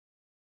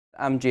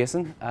I'm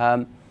Jason.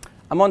 I'm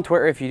on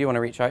Twitter if you do want to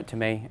reach out to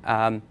me.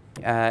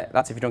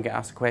 That's if you don't get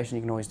asked a question,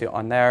 you can always do it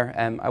on there.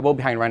 I will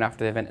be hanging around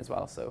after the event as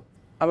well. So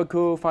I'm a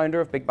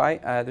co-founder of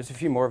BigWP. There's a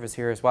few more of us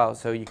here as well,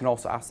 so you can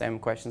also ask them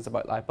questions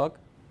about Liveblog.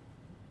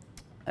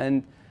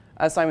 And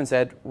as Simon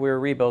said, we're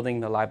rebuilding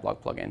the Liveblog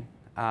plugin.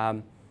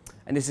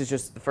 And this is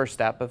just the first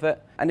step of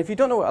it. And if you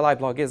don't know what a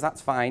Liveblog is,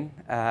 that's fine.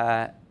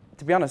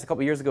 To be honest, a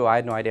couple of years ago, I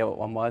had no idea what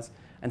one was.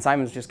 And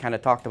Simon's just kind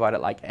of talked about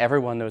it like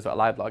everyone knows what a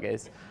Liveblog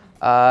is.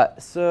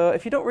 So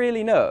if you don't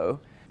really know,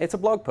 it's a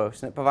blog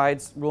post and it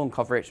provides rule and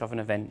coverage of an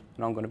event,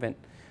 an ongoing event.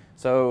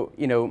 So,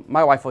 you know,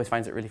 my wife always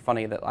finds it really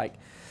funny that like,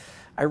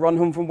 I run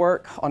home from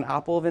work on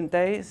Apple event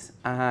days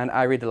and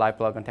I read the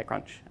Liveblog on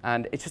TechCrunch.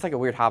 And it's just like a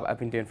weird habit I've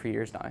been doing for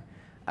years now.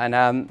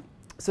 And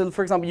so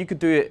for example, you could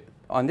do it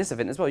on this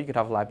event as well. You could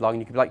have a Liveblog and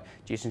you could be like,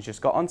 Jason's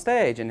just got on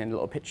stage and then a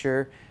little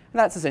picture. And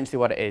that's essentially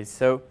what it is.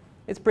 So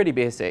it's pretty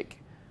basic.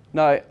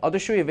 Now, I'll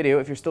just show you a video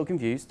if you're still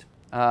confused.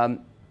 I'll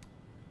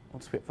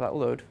just wait for that to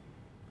load.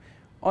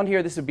 On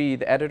here, this would be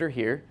the editor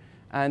here.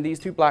 And these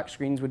two black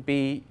screens would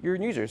be your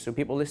users, so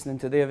people listening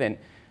to the event.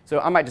 So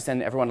I might just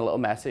send everyone a little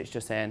message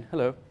just saying,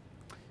 hello,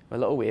 with a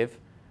little wave.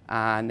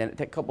 And then it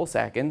takes a couple of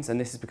seconds. And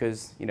this is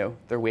because, you know,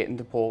 they're waiting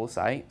to poll the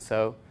site.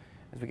 So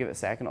as we give it a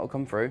second, it'll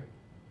come through.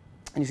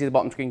 And you see the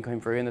bottom screen come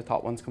through and the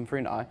top ones come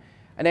through now.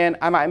 And then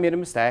I might have made a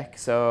mistake,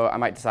 so I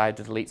might decide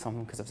to delete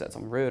something because I've said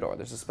something rude or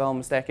there's a spelling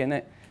mistake in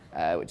it,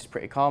 which is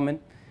pretty common.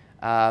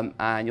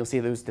 And you'll see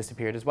those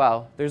disappeared as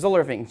well. There's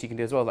other things you can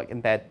do as well, like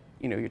embed,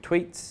 you know, your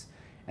tweets,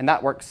 and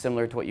that works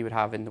similar to what you would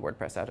have in the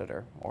WordPress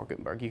editor or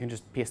Gutenberg. You can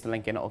just paste the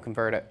link in, it'll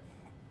convert it.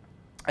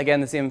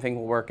 Again, the same thing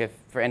will work if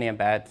for any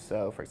embed.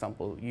 So for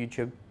example,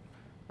 YouTube,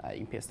 you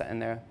can paste that in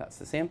there, that's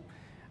the same.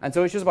 And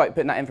so it's just about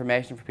putting that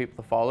information for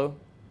people to follow.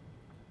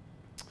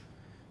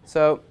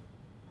 So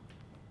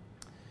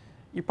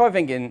you're probably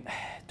thinking,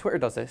 Twitter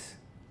does this.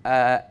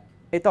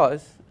 It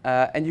does,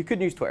 and you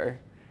could use Twitter.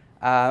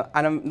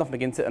 And I'm nothing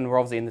against it, and we're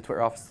obviously in the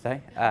Twitter office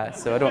today,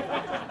 so I don't.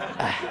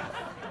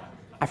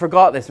 I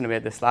forgot this when I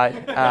made this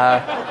slide.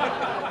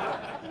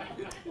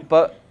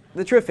 But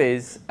the truth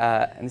is,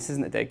 and this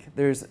isn't a dig,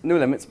 there's no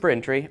limits per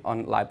entry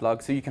on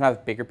Liveblog, so you can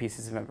have bigger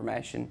pieces of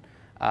information.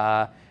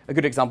 A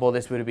good example of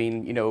this would have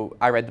been, you know,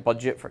 I read the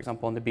budget, for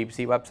example, on the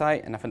BBC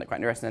website, and I found it quite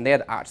interesting. And they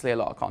had actually a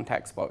lot of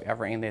context about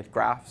everything, and they had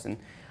graphs, and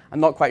I'm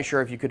not quite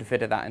sure if you could have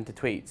fitted that into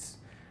tweets.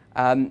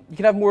 You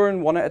can have more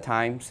than one at a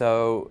time.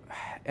 So,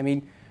 I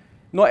mean,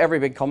 not every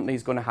big company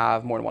is going to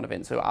have more than one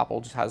event. So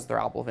Apple just has their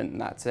Apple event and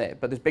that's it.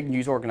 But there's big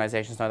news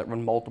organizations now that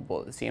run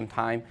multiple at the same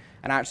time.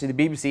 And actually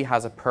the BBC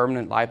has a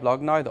permanent Liveblog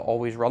now that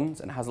always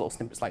runs and has little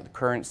snippets like the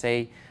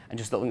currency and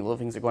just little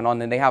things that are going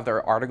on. And they have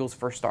their articles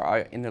first start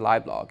out in their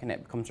Liveblog and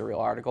it becomes a real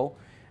article.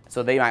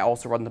 So they might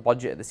also run the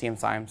budget at the same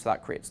time. So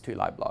that creates two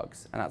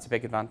Liveblogs and that's a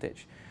big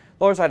advantage.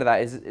 The other side of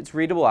that is it's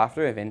readable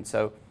after the event.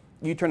 So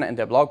you turn it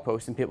into a blog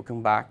post and people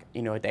come back,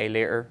 you know, a day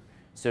later.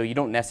 So you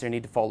don't necessarily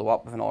need to follow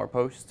up with another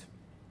post.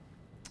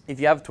 If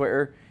you have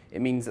Twitter,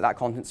 it means that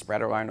content's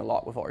spread around a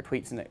lot with all your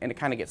tweets and it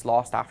kind of gets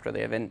lost after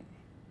the event.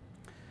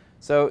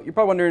 So you're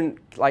probably wondering,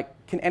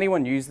 like, can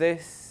anyone use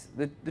this?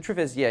 The truth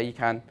is, yeah, you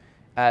can.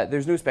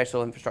 There's no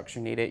special infrastructure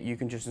needed. You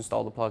can just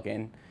install the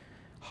plugin.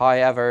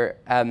 However,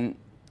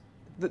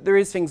 there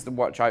is things to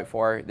watch out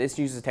for. This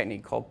uses a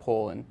technique called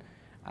polling,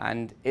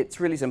 and it's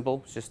really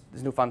simple. It's just,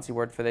 there's no fancy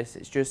word for this.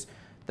 It's just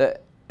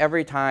that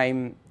every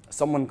time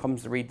someone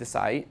comes to read the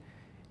site,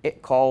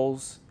 it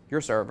calls your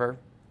server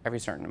every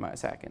certain amount of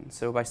seconds.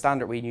 So by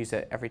standard, we use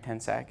it every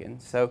 10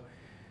 seconds. So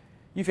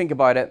you think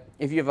about it,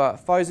 if you have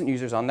 1,000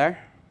 users on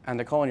there and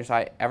they're calling your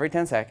site every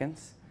 10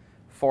 seconds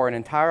for an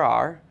entire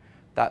hour,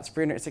 that's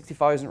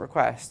 360,000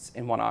 requests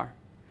in 1 hour.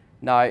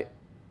 Now,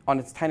 on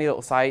its tiny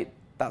little site,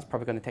 that's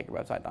probably going to take your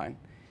website down.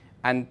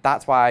 And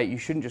that's why you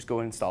shouldn't just go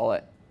and install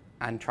it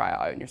and try it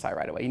out on your site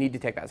right away. You need to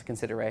take that as a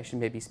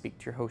consideration, maybe speak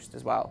to your host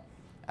as well.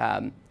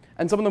 And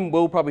some of them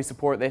will probably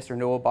support this or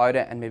know about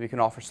it and maybe can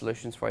offer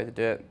solutions for you to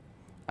do it.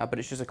 But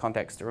it's just a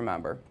context to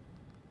remember.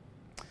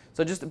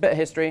 So just a bit of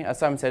history. As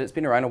Simon said, it's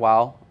been around a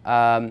while.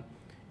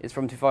 It's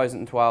from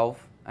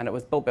 2012, and it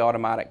was built by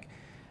Automatic.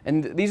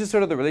 And these are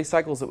sort of the release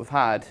cycles that we've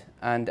had.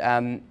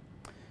 And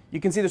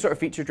you can see they're sort of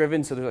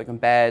feature-driven, so there's like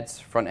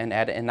embeds, front-end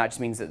edit, and that just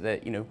means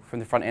that you know, from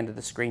the front end of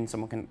the screen,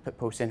 someone can put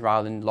posts in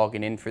rather than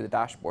logging in through the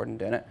dashboard and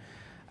doing it.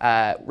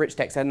 Rich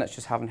text editing, that's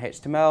just having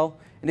HTML.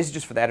 And this is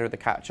just for the editor to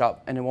catch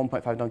up. And in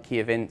 1.5 done key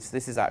events,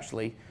 this is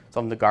actually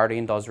something The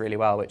Guardian does really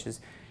well, which is,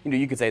 you know,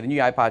 you could say the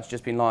new iPad's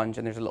just been launched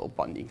and there's a little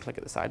button you can click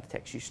at the side that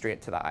takes you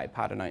straight to that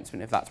iPad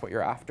announcement if that's what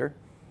you're after.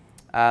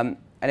 And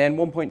then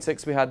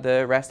 1.6 we had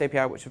the REST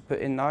API, which we've put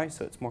in now,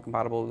 so it's more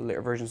compatible with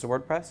later versions of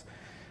WordPress.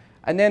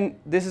 And then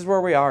this is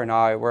where we are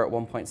now. We're at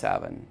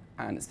 1.7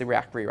 and it's the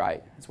React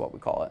rewrite is what we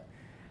call it.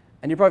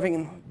 And you're probably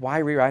thinking, why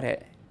rewrite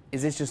it?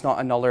 Is this just not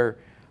another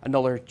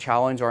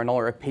challenge or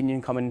another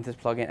opinion coming into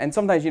this plugin? And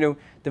sometimes, you know,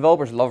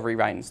 developers love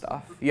rewriting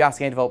stuff. You ask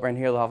any developer in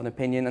here, they'll have an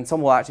opinion, and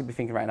some will actually be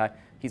thinking right now,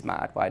 he's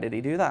mad, why did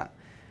he do that?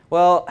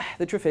 Well,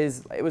 the truth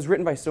is, it was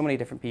written by so many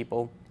different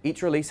people.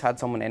 Each release had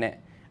someone in it,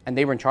 and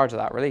they were in charge of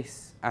that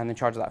release and in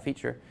charge of that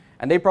feature.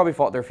 And they probably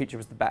thought their feature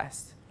was the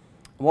best.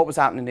 And what was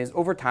happening is,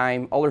 over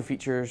time, all their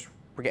features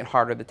were getting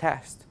harder to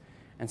test.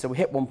 And so we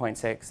hit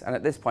 1.6, and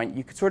at this point,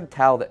 you could sort of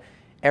tell that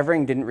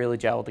everything didn't really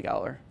gel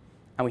together.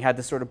 And we had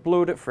this sort of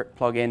bloated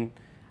plugin,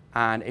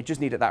 and it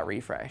just needed that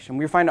refresh. And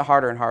we were finding it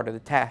harder and harder to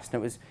test,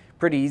 and it was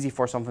pretty easy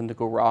for something to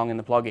go wrong in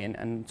the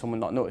plugin and someone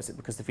not notice it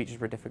because the features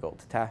were difficult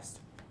to test.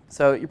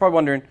 So you're probably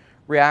wondering,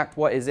 React,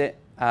 what is it?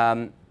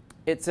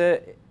 It's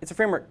a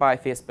framework by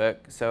Facebook,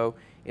 so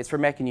it's for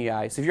making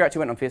UI. So if you actually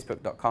went on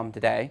facebook.com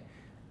today,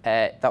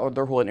 their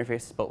whole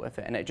interface is built with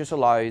it, and it just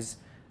allows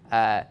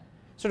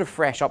sort of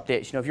fresh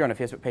updates. You know, if you're on a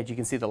Facebook page, you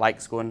can see the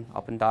likes going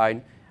up and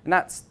down, and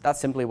that's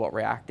simply what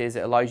React is.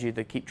 It allows you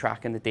to keep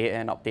tracking the data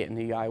and updating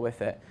the UI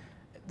with it.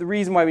 The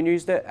reason why we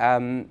used it,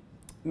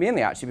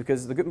 mainly actually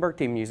because the Gutenberg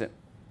team use it,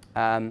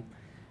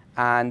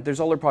 and there's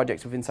other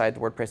projects inside the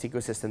WordPress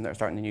ecosystem that are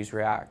starting to use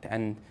React,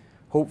 and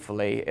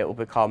hopefully it will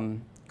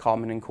become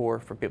common and core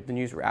for people to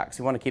use React.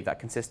 So we want to keep that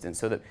consistent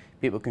so that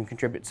people can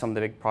contribute to some of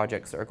the big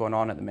projects that are going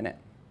on at the minute.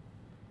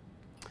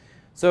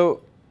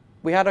 So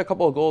we had a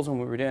couple of goals when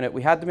we were doing it.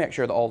 We had to make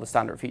sure that all the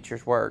standard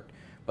features worked,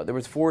 but there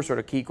was 4 sort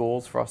of key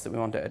goals for us that we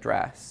wanted to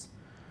address.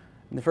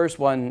 And the first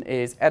one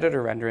is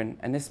editor rendering,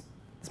 and this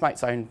might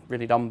sound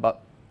really dumb,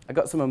 but I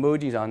got some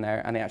emojis on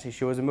there, and they actually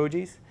show us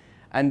emojis.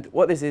 And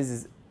what this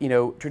is, you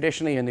know,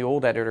 traditionally in the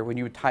old editor, when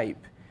you would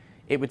type,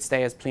 it would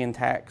stay as plain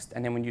text,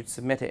 and then when you'd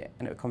submit it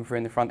and it would come through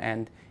in the front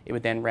end, it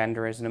would then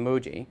render as an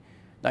emoji.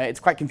 Now, it's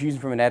quite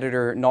confusing from an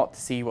editor not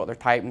to see what they're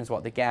typing is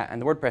what they get,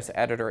 and the WordPress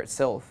editor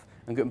itself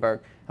and Gutenberg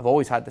have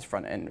always had this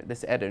front end,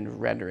 this edit and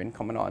rendering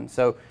coming on.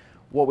 So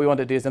what we want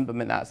to do is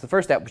implement that. So the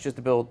first step was just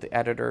to build the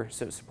editor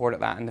so it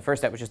supported that, and the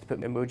first step was just to put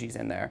emojis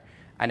in there.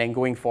 And then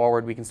going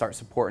forward, we can start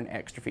supporting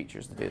extra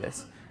features to do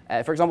this.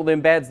 For example, the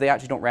embeds, they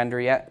actually don't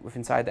render yet with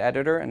inside the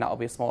editor, and that'll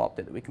be a small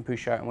update that we can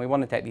push out. And we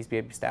want to take these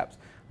baby steps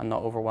and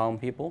not overwhelm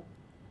people.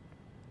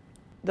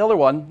 The other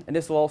one, and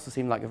this will also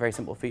seem like a very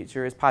simple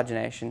feature, is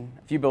pagination.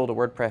 If you build a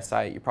WordPress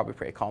site, you're probably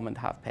pretty common to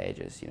have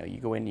pages. You know, you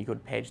go in, you go to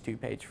page 2,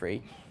 page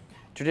 3.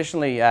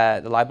 Traditionally,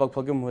 the Liveblog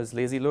plugin was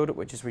lazy load,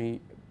 which is when you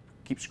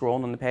keep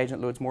scrolling on the page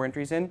and it loads more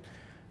entries in.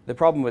 The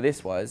problem with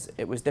this was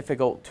it was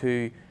difficult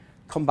to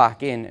come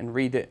back in and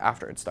read it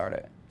after it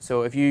started.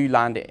 So if you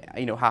land it,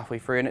 you know, halfway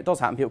through, and it does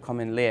happen, people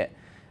come in late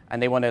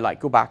and they want to like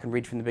go back and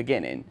read from the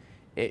beginning,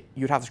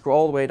 you'd have to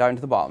scroll all the way down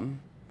to the bottom,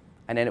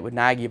 and then it would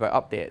nag you about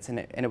updates, and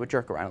it would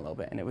jerk around a little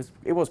bit, and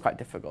it was quite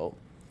difficult.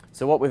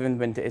 So what we've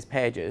invented is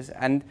pages,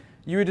 and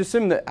you would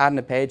assume that adding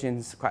a page in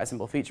is quite a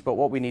simple feature, but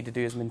what we need to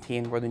do is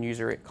maintain where the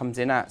user comes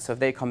in at. So if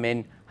they come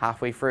in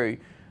halfway through,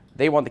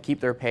 they want to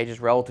keep their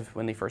pages relative to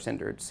when they first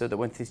entered, so that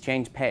when they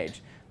change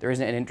page, there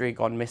isn't an entry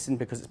gone missing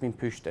because it's been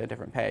pushed to a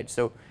different page.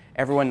 So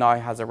everyone now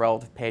has a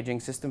relative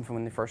paging system from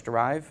when they first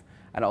arrive,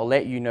 and it'll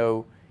let you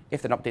know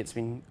if an update's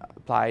been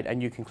applied,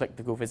 and you can click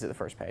to go visit the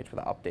first page for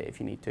that update if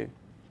you need to.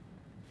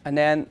 And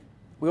then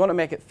we want to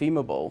make it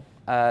themable.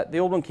 The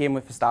old one came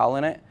with the style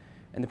in it,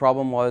 and the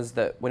problem was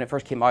that when it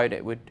first came out,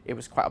 it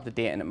was quite up to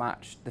date and it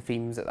matched the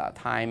themes at that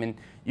time, and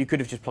you could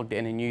have just plugged it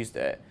in and used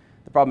it.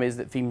 The problem is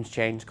that themes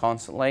change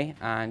constantly,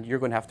 and you're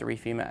going to have to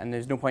retheme it, and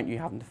there's no point you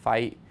having to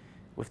fight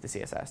with the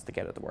CSS to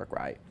get it to work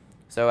right.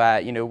 So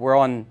you know, we're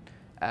on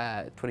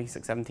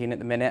 26.17 at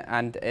the minute,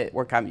 and at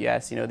WordCamp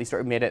US, you know, they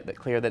sort of made it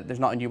clear that there's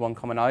not a new one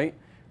coming out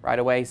right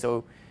away.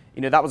 So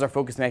you know, that was our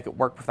focus, to make it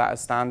work with that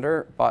as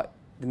standard, but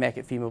to make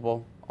it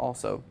themable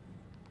also.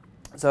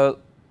 So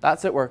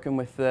that's it, working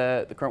with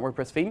the current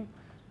WordPress theme.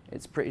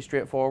 It's pretty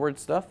straightforward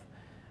stuff.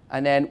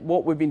 And then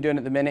what we've been doing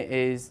at the minute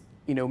is,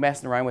 you know,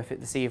 messing around with it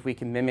to see if we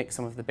can mimic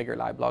some of the bigger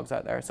live blogs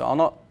out there. So I'll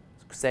not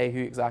say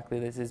who exactly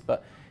this is,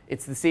 but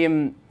it's the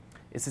same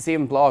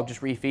blog,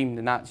 just rethemed,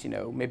 and that's, you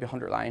know, maybe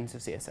 100 lines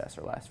of CSS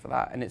or less for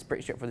that, and it's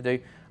pretty straightforward to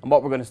do. And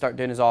what we're going to start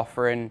doing is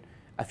offering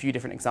a few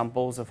different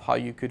examples of how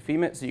you could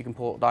theme it, so you can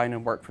pull it down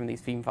and work from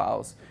these theme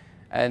files.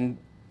 And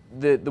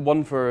the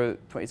one for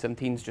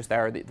 2017 is just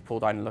there to pull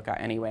down and look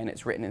at anyway, and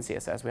it's written in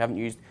CSS. We haven't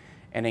used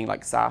anything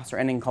like Sass or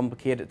anything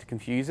complicated to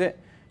confuse it.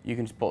 You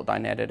can just pull it down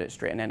and edit it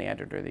straight in any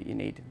editor that you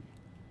need.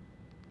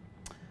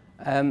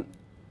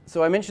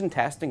 So I mentioned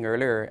testing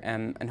earlier,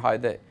 and how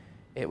that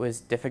it was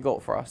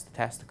difficult for us to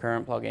test the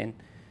current plugin.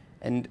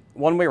 And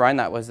one way around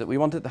that was that we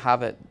wanted to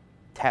have it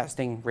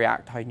testing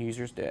React how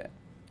users do it.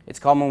 It's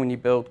common when you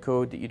build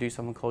code that you do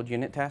something called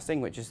unit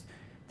testing, which is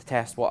to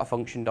test what a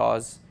function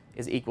does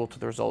is equal to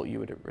the result you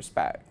would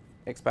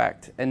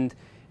expect. And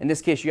in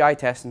this case, UI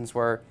testing is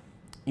where,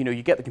 you know,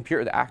 you get the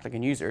computer to act like a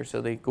user.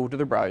 So they go to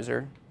their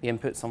browser, they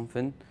input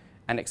something,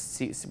 and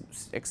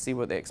see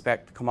what they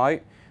expect to come out.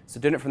 So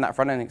doing it from that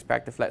front-end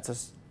perspective lets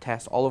us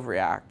test all of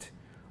React,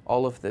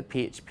 all of the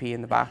PHP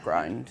in the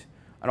background,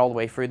 and all the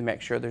way through to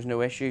make sure there's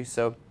no issues.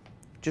 So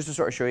just to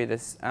sort of show you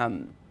this,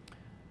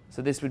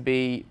 so this would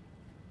be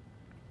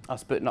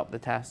us putting up the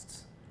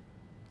tests.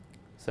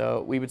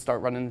 So we would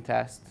start running the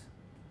test,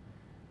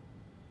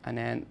 and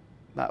then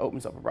that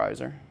opens up a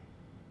browser.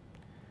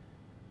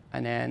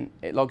 And then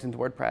it logs into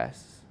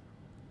WordPress,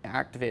 it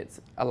activates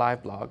a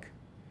live blog,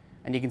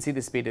 and you can see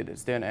the speed that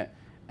it's doing it.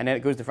 and then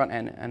it goes to the front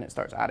end and it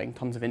starts adding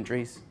tons of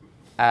entries.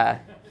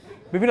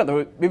 Maybe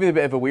a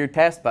bit of a weird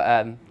test, but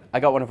I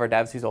got one of our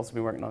devs who's also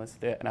been working on this to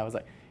do it, and I was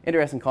like,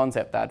 interesting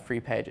concept, add 3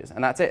 pages,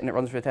 and that's it, and it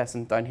runs through the test,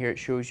 and down here it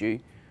shows you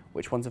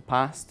which ones have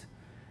passed.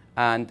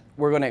 And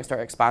we're going to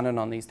start expanding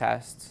on these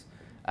tests.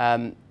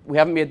 We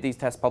haven't made these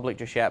tests public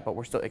just yet, but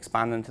we're still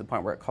expanding to the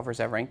point where it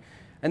covers everything.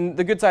 And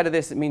the good side of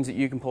this, it means that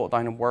you can pull it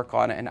down and work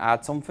on it and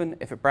add something.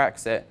 If it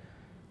breaks it,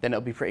 then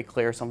it'll be pretty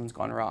clear something's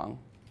gone wrong.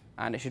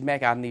 And it should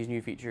make adding these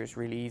new features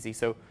really easy.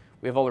 So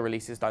we have all the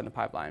releases down the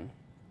pipeline.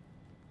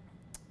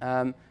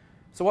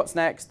 So what's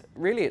next?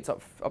 Really, it's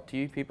up to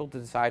you people to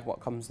decide what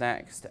comes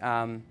next.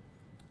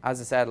 As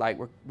I said, like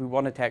we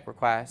want to take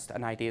requests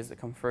and ideas that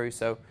come through.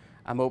 So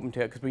I'm open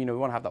to it because we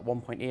want to have that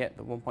 1.8,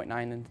 the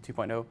 1.9, and the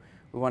 2.0.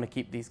 We want to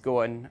keep these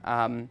going.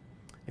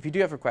 If you do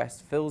have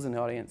requests, Phil's in the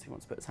audience. He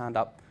wants to put his hand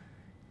up.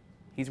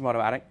 He's from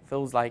Automatic.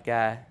 Phil's like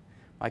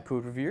my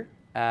code reviewer,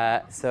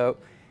 so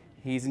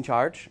he's in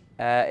charge.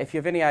 If you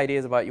have any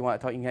ideas about you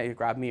want to talk, you can either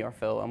grab me or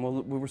Phil, and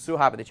we were so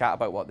happy to chat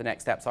about what the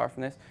next steps are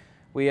from this.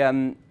 We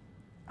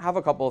have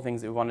a couple of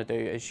things that we want to do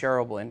is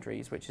shareable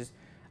entries, which is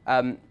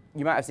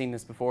you might have seen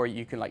this before.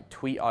 You can like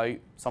tweet out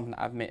something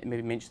that I've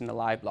maybe mentioned in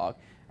the Liveblog,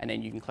 and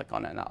then you can click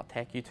on it and that'll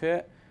take you to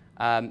it.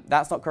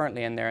 That's not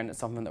currently in there, and it's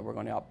something that we're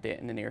going to update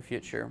in the near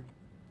future.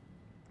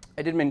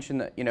 I did mention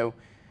that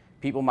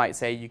people might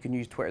say you can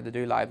use Twitter to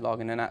do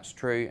Liveblog, and then that's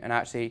true. And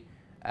actually,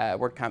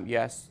 WordCamp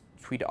US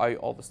tweeted out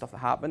all the stuff that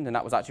happened, and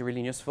that was actually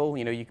really useful.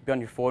 You could be on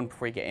your phone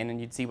before you get in,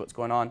 and you'd see what's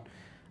going on.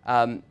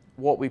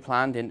 What we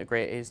plan to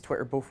integrate is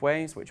Twitter both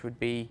ways, which would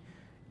be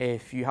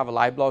if you have a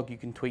Liveblog, you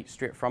can tweet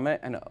straight from it,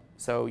 and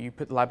so you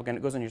put the Liveblog in,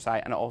 it goes on your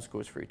site, and it also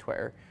goes through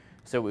Twitter.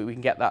 So we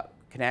can get that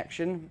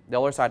connection. The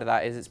other side of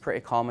that is it's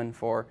pretty common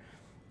for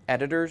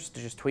editors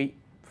to just tweet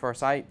for a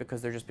site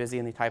because they're just busy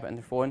and they type it in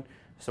their phone.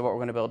 So what we're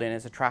going to build in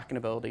is a tracking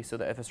ability so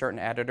that if a certain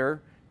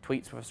editor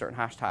tweets with a certain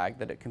hashtag,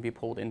 that it can be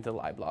pulled into the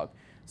Liveblog.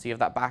 So you have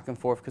that back and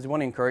forth because we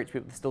want to encourage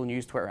people to still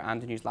use Twitter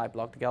and to use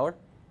Liveblog together.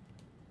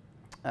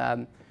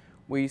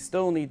 We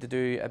still need to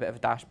do a bit of a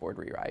dashboard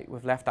rewrite.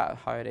 We've left that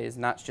how it is,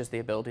 and that's just the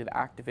ability to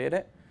activate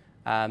it.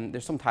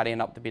 There's some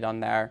tidying up to be done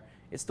there.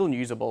 It's still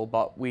usable,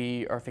 but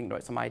we are thinking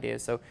about some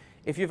ideas. So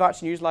if you've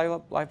actually used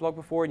Liveblog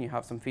before and you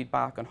have some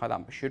feedback on how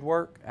that should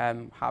work,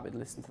 I'm happy to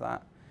listen to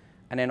that.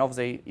 And then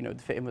obviously, to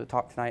fit in with the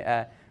talk tonight,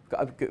 we've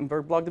got a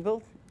Gutenberg blog to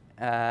build.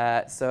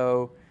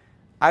 So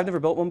I've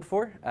never built one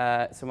before,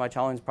 so my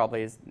challenge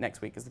probably is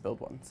next week is to build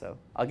one. So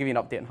I'll give you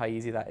an update on how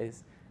easy that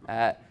is.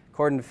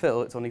 According to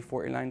Phil, it's only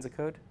 40 lines of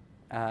code.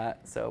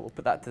 So we'll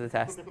put that to the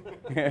test.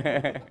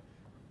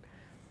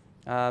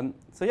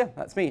 So yeah,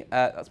 that's me.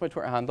 That's my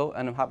Twitter handle,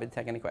 and I'm happy to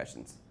take any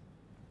questions.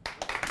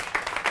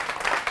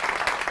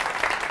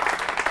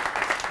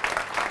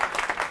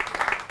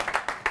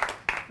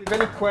 If there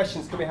are any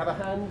questions, can we have a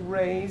hand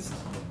raised?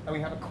 And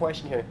we have a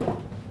question here.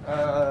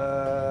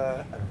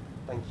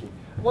 Thank you.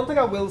 One thing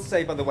I will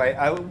say, by the way,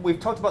 we've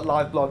talked about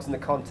live blogs in the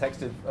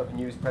context of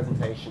news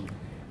presentation,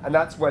 and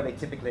that's where they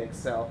typically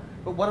excel.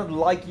 But what I'd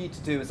like you to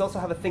do is also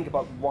have a think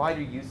about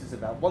wider uses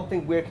of that. One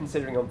thing we're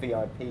considering on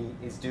VIP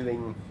is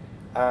doing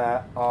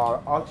our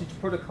outage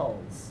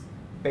protocols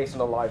based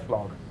on a live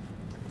blog.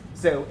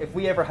 So if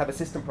we ever have a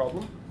system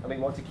problem and we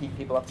want to keep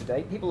people up to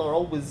date, people are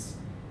always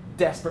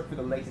desperate for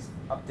the latest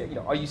update.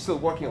 Are you still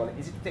working on it?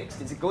 Is it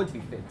fixed? Is it going to be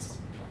fixed?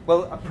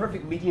 Well, a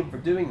perfect medium for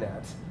doing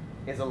that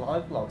is a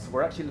live blog. So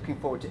we're actually looking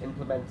forward to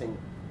implementing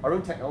our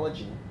own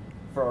technology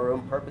for our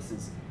own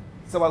purposes.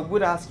 So I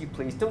would ask you,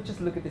 please, don't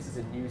just look at this as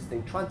a news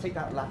thing. Try and take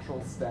that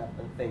lateral step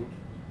and think,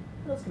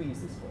 what else can we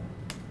use this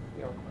for?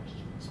 Your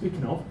question.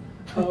 Speaking of,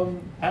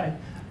 hey.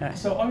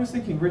 So I was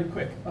thinking really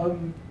quick,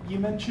 you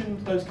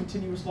mentioned those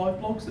continuous live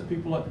blogs that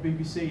people like the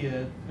BBC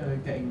are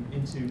getting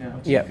into now.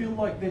 Do you feel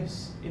like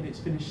this, in its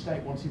finished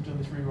state, once you've done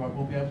this rewrite,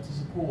 will be able to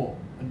support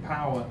and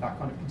power that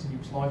kind of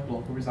continuous live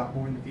blog, or is that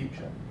more in the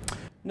future?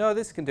 No,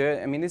 this can do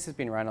it. I mean, this has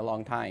been around a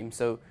long time.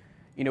 So,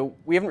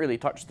 we haven't really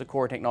touched the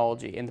core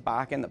technology in the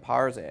back end that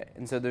powers it.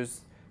 And so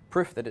there's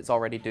proof that it's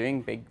already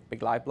doing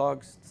big live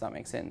blogs. Does that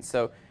make sense?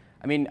 So,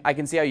 I mean, I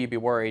can see how you'd be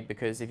worried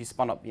because if you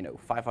spun up,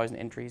 5,000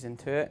 entries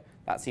into it,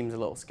 that seems a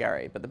little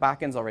scary. But the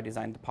back end's already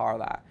designed to power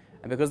that.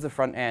 And because the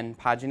front end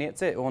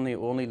paginates it,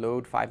 only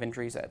load 5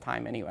 entries at a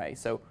time anyway.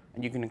 So,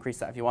 and you can increase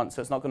that if you want.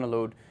 So it's not going to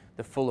load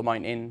the full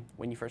amount in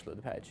when you first load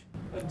the page.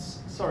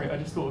 Sorry, I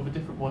just thought of a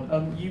different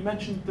one. You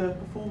mentioned the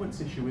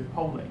performance issue with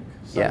polling.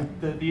 So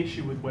the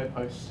issue with web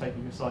hosts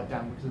taking your site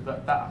down, because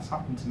that has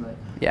happened to me.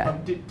 Yeah.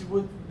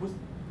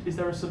 Is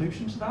there a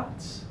solution to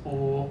that,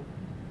 or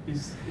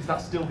is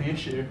that still the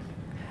issue?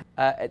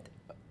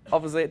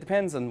 Obviously, it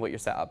depends on what your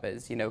setup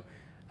is.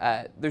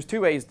 There's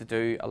 2 ways to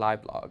do a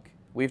live blog.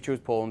 We've chose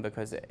polling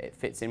because it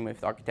fits in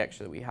with the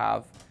architecture that we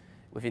have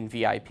within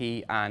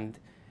VIP, and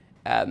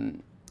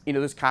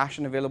there's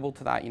caching available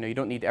to that. You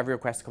don't need every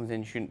request that comes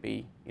in shouldn't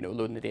be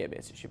loading the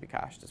database. It should be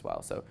cached as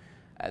well. So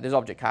there's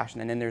object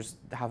caching, and then there's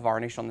have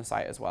varnish on the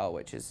site as well,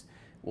 which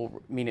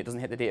will mean it doesn't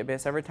hit the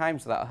database every time.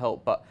 So that'll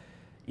help. But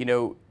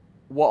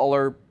what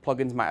other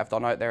plugins might have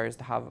done out there is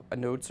to have a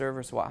node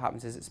server. So what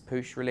happens is it's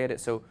push related.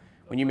 So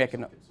when you make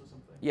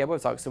yeah,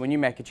 WebSockets. So when you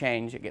make a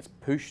change, it gets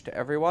pushed to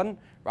everyone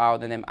rather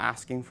than them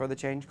asking for the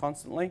change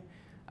constantly.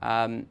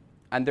 And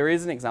there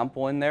is an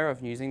example in there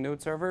of using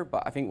Node Server,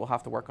 but I think we'll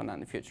have to work on that in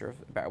the future, of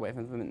a better way of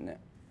implementing it.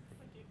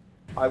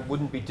 I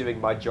wouldn't be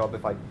doing my job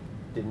if I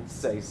didn't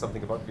say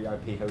something about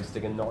VIP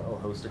hosting and not all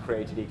hosts are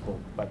created equal,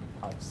 but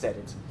I've said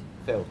it.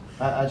 Phil,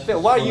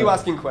 why are you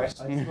asking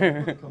questions? I just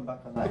want to come back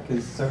on that,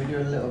 because so we do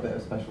a little bit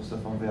of special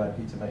stuff on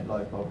VIP to make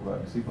Liveblog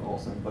work super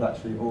awesome, but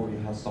actually it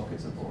already has socket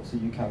support, so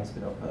you can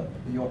spin up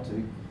if you want to,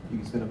 you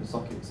can spin up a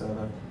socket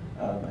server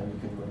and you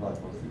can run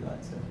Liveblog through that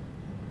instead.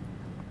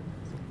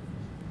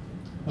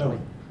 Hello.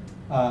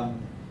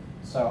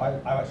 So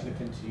I've actually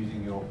looked into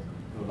using your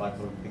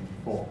Liveblog thing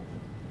before.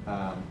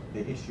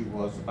 The issue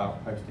was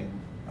about posting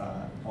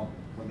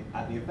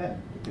at the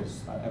event,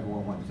 because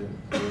everyone wanted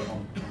to do it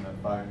on their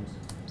phones.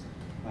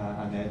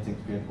 And the editing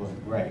experience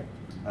wasn't great.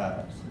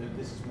 So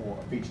this is more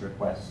a feature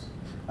request.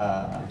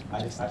 I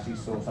actually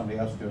saw somebody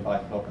else do a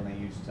Liveblog and they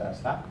used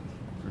Slack.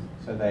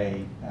 So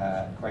they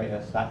created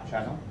a Slack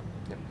channel,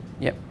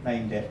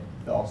 named it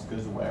the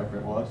Oscars or whatever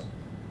it was,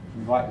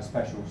 invite the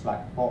special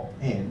Slack bot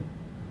in,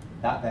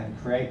 that then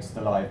creates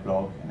the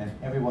Liveblog, and then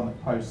everyone that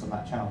posts on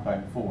that channel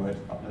going forward,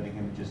 uploading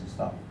images and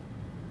stuff,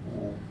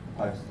 will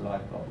post the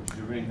Liveblog, which is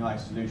a really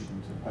nice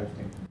solution to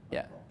posting.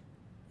 Yeah.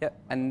 Yep.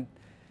 And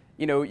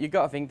you know, you've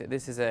got to think that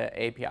this is an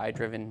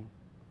API-driven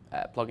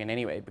plugin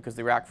anyway, because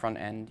the React front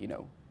end, you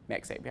know,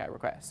 makes API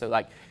requests. So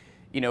like,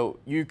 you know,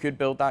 you could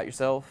build that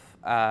yourself.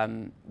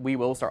 We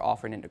will start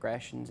offering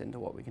integrations into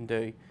what we can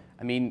do.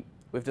 I mean,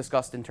 we've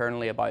discussed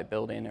internally about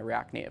building a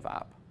React Native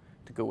app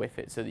to go with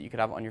it so that you could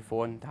have it on your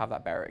phone to have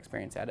that better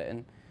experience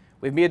editing.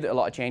 We've made a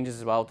lot of changes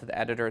as well to the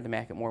editor to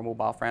make it more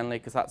mobile friendly,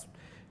 because that's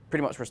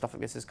pretty much where stuff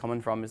like this is coming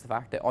from, is the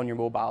fact that on your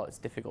mobile it's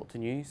difficult to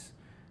use.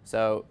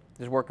 So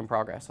there's work in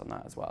progress on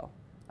that as well.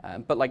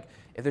 But like,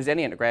 if there's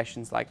any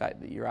integrations like that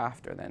that you're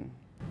after, then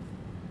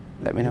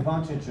let me know. The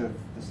advantage of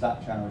the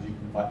Slack channel is you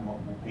can invite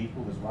multiple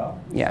people as well.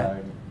 Yeah.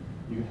 So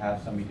you could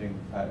have somebody doing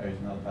the photos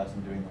and another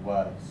person doing the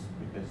words,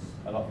 because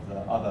a lot of the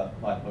other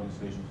Liveblog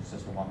solutions is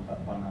just a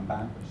one-man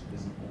band, which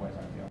isn't always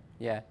ideal.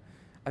 Yeah.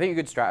 I think a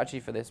good strategy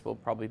for this will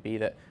probably be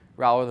that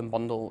rather than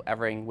bundle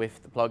everything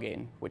with the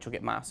plugin, which will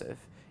get massive,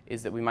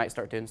 is that we might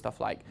start doing stuff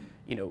like,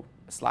 you know,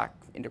 Slack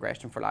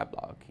integration for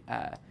Liveblog,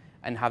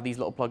 and have these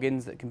little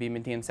plugins that can be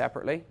maintained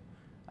separately.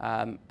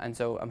 And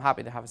so I'm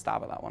happy to have a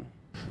stab at that one.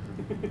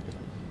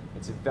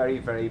 It's a very,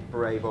 very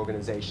brave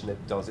organization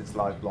that does its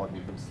live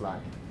blogging from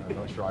Slack. I'm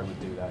not sure I would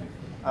do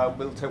that.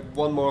 We'll take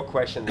one more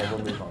question, then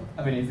we'll move on.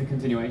 I mean, it's a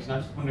continuation. I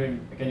was just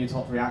wondering, again, you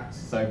talked React,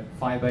 so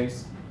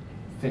Firebase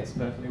fits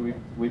perfectly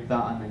with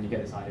that, and then you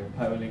get this idea of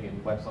polling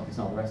and WebSockets and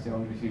all the rest of it. I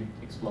wonder if you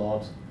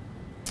explored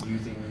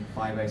using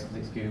Firebase because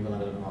it's Google and a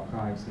little bit more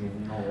privacy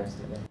and all the rest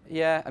of it.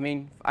 Yeah, I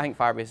mean, I think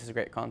Firebase is a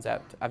great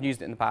concept. I've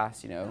used it in the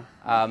past, you know.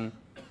 I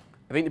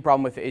think the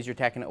problem with it is you're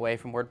taking it away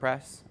from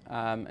WordPress,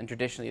 and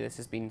traditionally this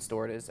has been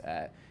stored as,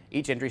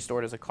 each entry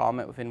stored as a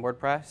comment within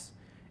WordPress.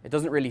 It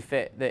doesn't really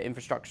fit the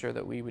infrastructure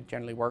that we would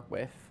generally work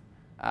with,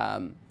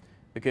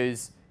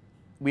 because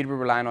we'd be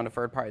relying on a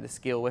third party to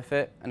scale with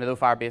it, and although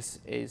Firebase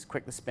is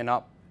quick to spin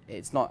up,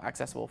 it's not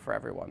accessible for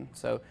everyone.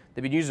 So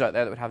there'd be users out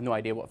there that would have no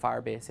idea what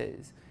Firebase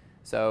is.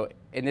 So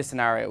in this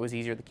scenario, it was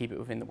easier to keep it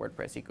within the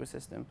WordPress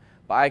ecosystem.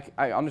 But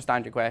I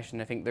understand your question.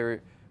 I think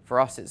for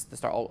us, it's to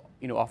start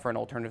offering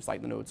alternatives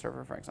like the Node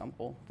server, for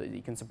example, that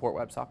you can support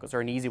WebSockets, or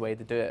an easy way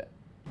to do it.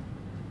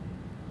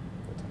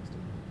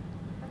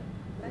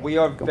 We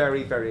are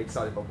very, very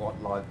excited about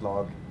what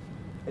Liveblog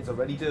is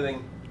already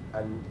doing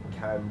and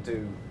can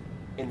do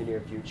in the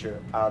near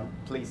future.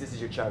 Please, this is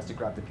your chance to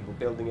grab the people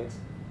building it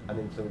and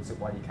influence it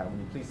while you can. Will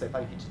you please say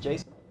thank you to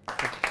Jason?